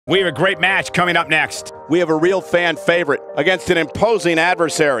We have a great match coming up next. We have a real fan favorite against an imposing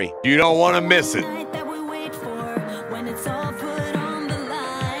adversary. You don't want to miss it.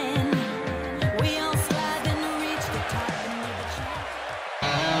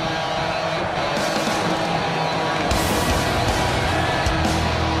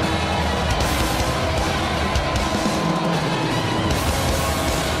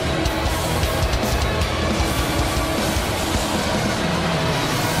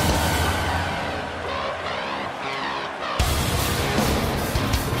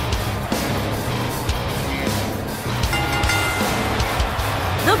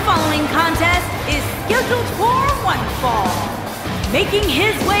 The following contest is scheduled for one fall. Making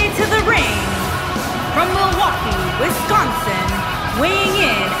his way to the ring from Milwaukee, Wisconsin, weighing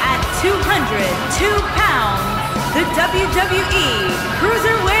in at 202 pounds, the WWE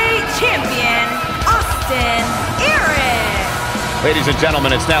Cruiserweight Champion, Austin Aries. Ladies and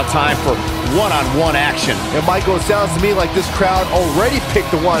gentlemen, it's now time for one-on-one action. And Michael, it sounds to me like this crowd already picked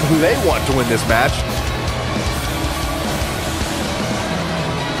the one who they want to win this match.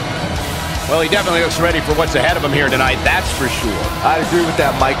 Well, he definitely looks ready for what's ahead of him here tonight, that's for sure. I'd agree with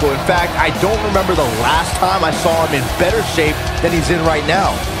that, Michael. In fact, I don't remember the last time I saw him in better shape than he's in right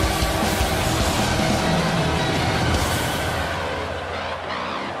now.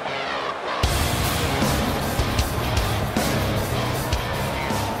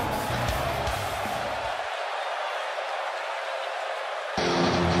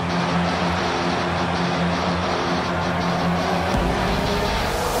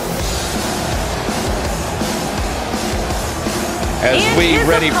 As we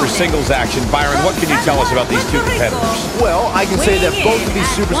ready for singles action, Byron, what can you tell us about these two competitors? Well, I can say that both of these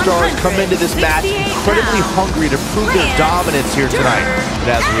superstars come into this match incredibly hungry to prove their dominance here tonight.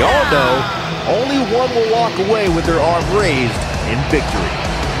 But as we all know, only one will walk away with their arm raised in victory.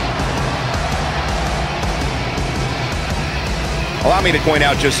 Allow me to point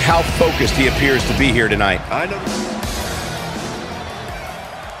out just how focused he appears to be here tonight. I know.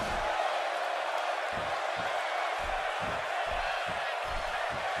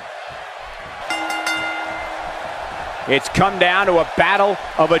 It's come down to a battle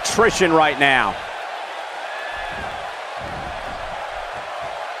of attrition right now.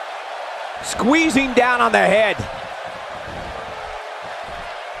 Squeezing down on the head.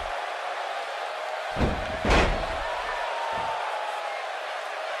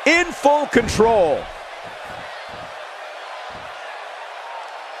 In full control.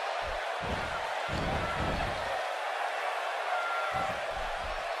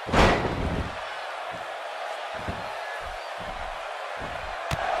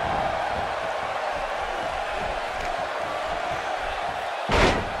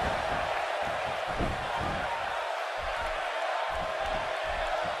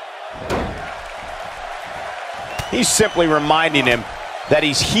 He's simply reminding him that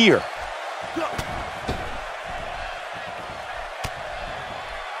he's here.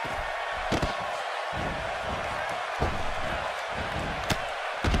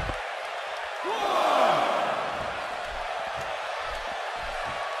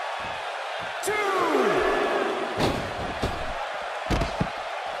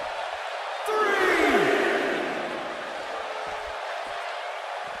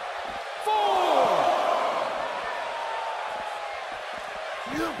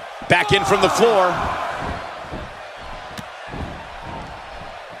 Back in from the floor.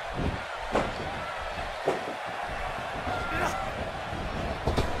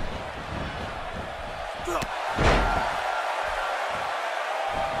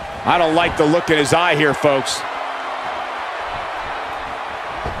 I don't like the look in his eye here, folks.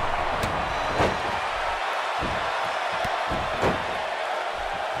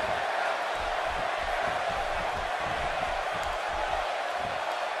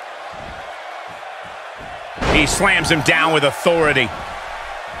 He slams him down with authority.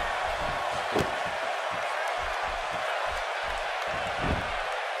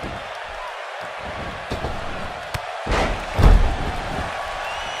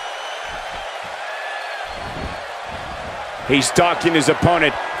 He's stalking his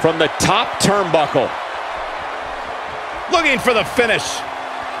opponent from the top turnbuckle. Looking for the finish.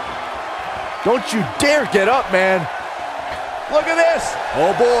 Don't you dare get up, man. Look at this.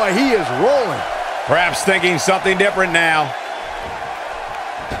 Oh boy, he is rolling. Perhaps thinking something different now.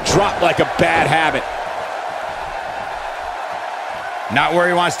 Dropped like a bad habit. Not where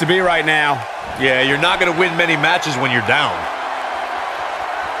he wants to be right now. Yeah, you're not going to win many matches when you're down.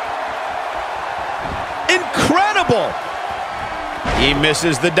 Incredible! He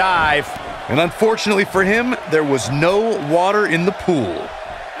misses the dive. And unfortunately for him, there was no water in the pool.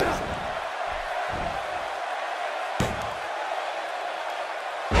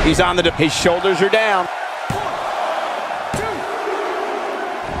 He's on the... His shoulders are down.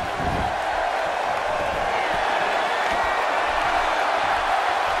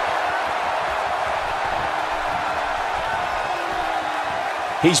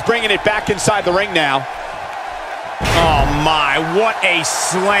 He's bringing it back inside the ring now. Oh my, what a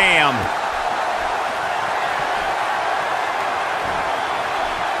slam.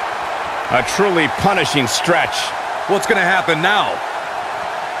 A truly punishing stretch. What's going to happen now?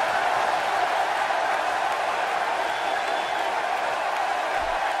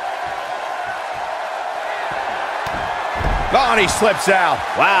 Oh, and he slips out.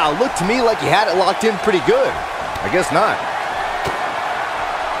 Wow, looked to me like he had it locked in pretty good. I guess not.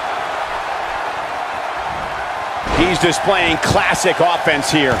 He's displaying classic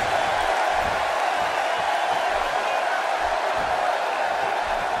offense here.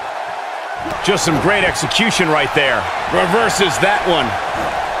 Just some great execution right there. Reverses that one.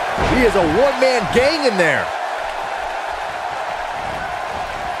 He is a one-man gang in there.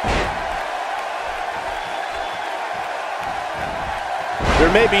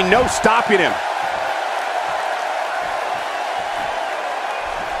 There may be no stopping him.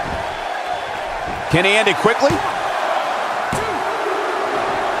 Can he end it quickly?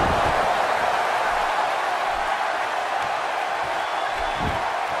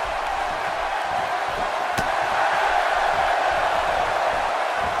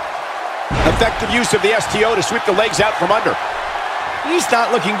 Effective use of the STO to sweep the legs out from under. He's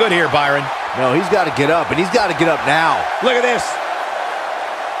not looking good here, Byron. No, he's got to get up, and he's got to get up now. Look at this.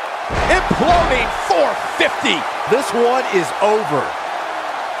 Imploding 450. This one is over.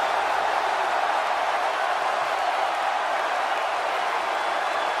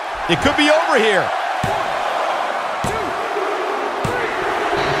 It could be over here.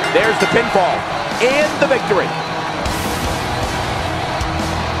 There's the pinfall and the victory.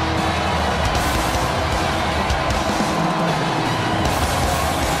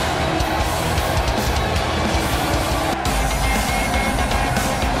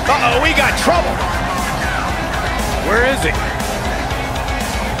 Uh-oh, we got trouble. Where is he?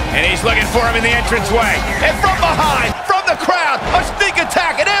 And he's looking for him in the entranceway. And from behind, from the crowd, a sneak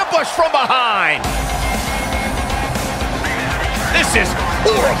attack, an ambush from behind. This is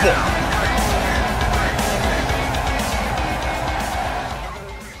horrible.